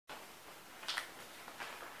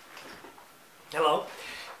Hello,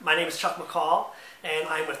 my name is Chuck McCall, and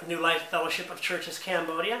I'm with New Life Fellowship of Churches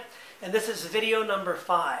Cambodia, and this is video number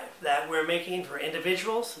 5 that we're making for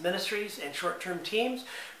individuals, ministries, and short-term teams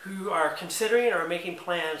who are considering or making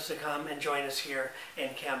plans to come and join us here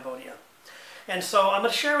in Cambodia. And so I'm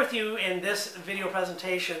going to share with you in this video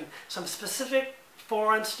presentation some specific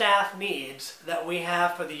foreign staff needs that we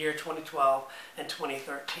have for the year 2012 and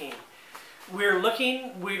 2013.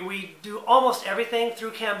 We do almost everything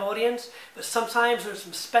through Cambodians, but sometimes there's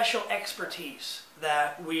some special expertise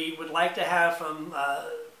that we would like to have from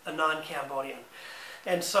a non-Cambodian.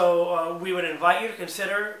 And so we would invite you to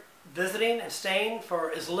consider visiting and staying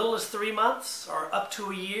for as little as 3 months or up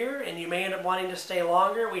to a year, and you may end up wanting to stay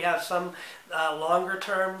longer. We have some longer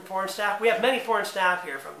term foreign staff. We have many foreign staff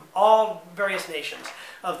here from all various nations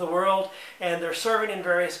of the world, and they're serving in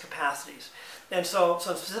various capacities. And so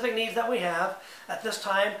some specific needs that we have at this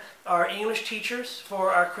time are English teachers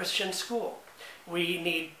for our Christian school. We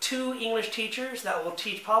need 2 English teachers that will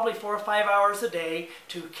teach probably 4 or 5 hours a day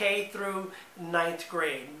to K through 9th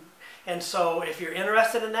grade. And so if you're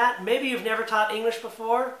interested in that, maybe you've never taught English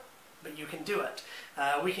before, but you can do it.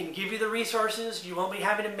 We can give you the resources. You won't be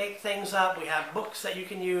having to make things up. We have books that you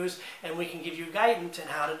can use, and we can give you guidance on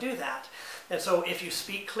how to do that. And so if you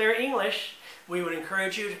speak clear English, we would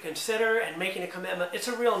encourage you to consider and making a commitment. It's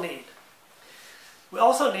a real need. We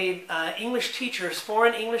also need English teachers,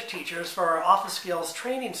 foreign English teachers for our office skills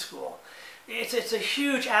training school. It's a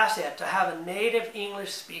huge asset to have a native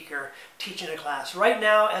English speaker teaching a class. Right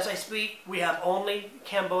now, as I speak, we have only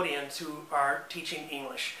Cambodians who are teaching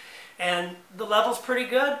English. And the level's pretty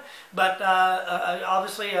good, but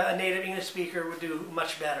obviously a native English speaker would do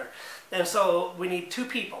much better. And so we need 2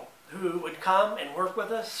 people who would come and work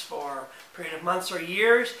with us for a period of months or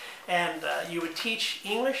years, and you would teach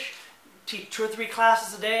English, teach 2 or 3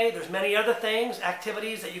 classes a day. There's many other things,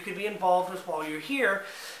 activities that you could be involved with while you're here.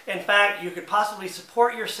 In fact, you could possibly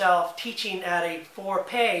support yourself teaching at a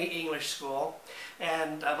for-pay English school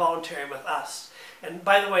and volunteering with us. And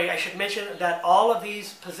by the way, I should mention that all of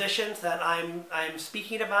these positions that I'm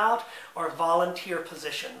speaking about are volunteer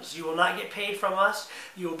positions. You will not get paid from us.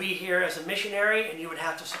 You will be here as a missionary, and you would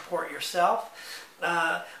have to support yourself.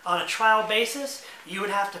 On a trial basis, you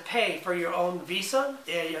would have to pay for your own visa.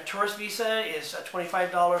 A tourist visa is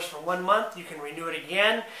 $25 for 1 month. You can renew it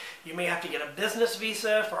again. You may have to get a business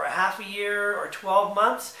visa for a half a year or 12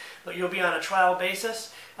 months, but you'll be on a trial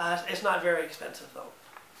basis. It's not very expensive, though.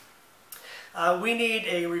 We need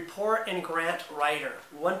a report and grant writer,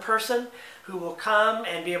 one person who will come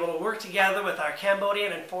and be able to work together with our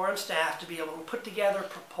Cambodian and foreign staff to be able to put together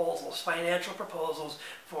proposals, financial proposals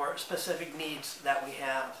for specific needs that we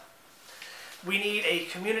have. We need a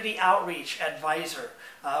community outreach advisor,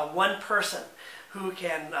 one person who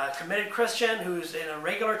can, committed Christian, who's in a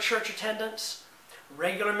regular church attendance,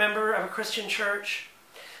 regular member of a Christian church,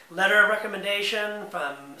 letter of recommendation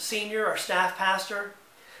from senior or staff pastor,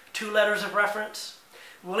 2 letters of reference,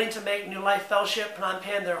 willing to make New Life Fellowship Phnom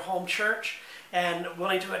Penh their home church, and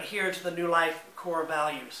willing to adhere to the New Life core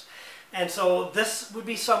values. And so this would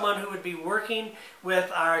be someone who would be working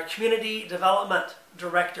with our community development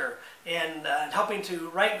director and helping to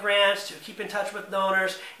write grants, to keep in touch with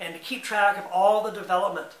donors, and to keep track of all the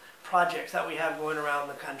development projects that we have going around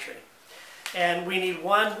the country. And we need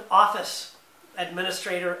 1 office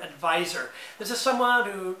administrator advisor. This is someone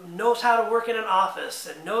who knows how to work in an office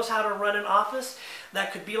and knows how to run an office.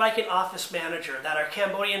 That could be like an office manager that our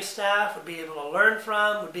Cambodian staff would be able to learn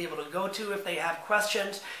from, would be able to go to if they have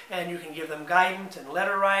questions, and you can give them guidance and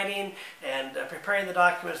letter writing and preparing the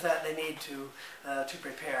documents that they need to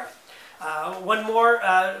prepare. One more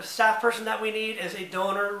staff person that we need is a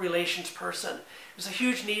donor relations person. It's a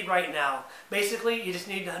huge need right now. Basically, you just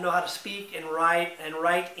need to know how to speak and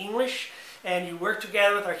write English. And you work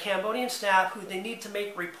together with our Cambodian staff who they need to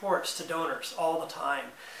make reports to donors all the time.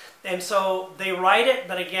 And so they write it,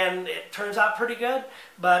 but again, it turns out pretty good,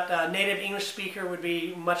 but a native English speaker would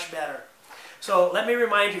be much better. So let me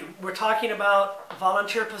remind you, we're talking about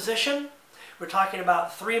volunteer position. We're talking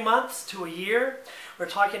about 3 months to a year. We're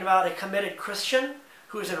talking about a committed Christian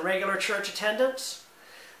who is in regular church attendance.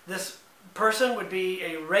 This person would be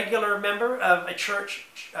a regular member of a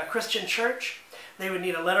Christian church. They would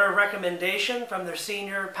need a letter of recommendation from their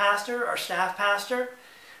senior pastor or staff pastor.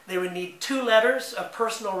 They would need 2 letters of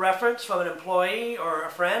personal reference from an employee or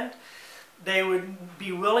a friend. They would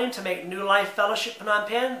be willing to make New Life Fellowship Phnom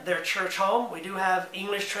Penh their church home. We do have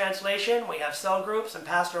English translation. We have cell groups and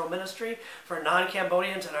pastoral ministry for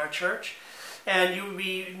non-Cambodians in our church. And you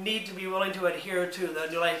need to be willing to adhere to the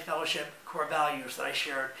New Life Fellowship core values that I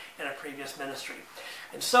shared in a previous ministry.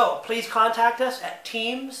 And so please contact us at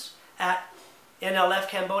teams@nlf.org.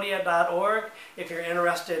 nlfcambodia.org if you're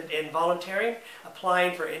interested in volunteering,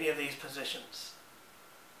 applying for any of these positions.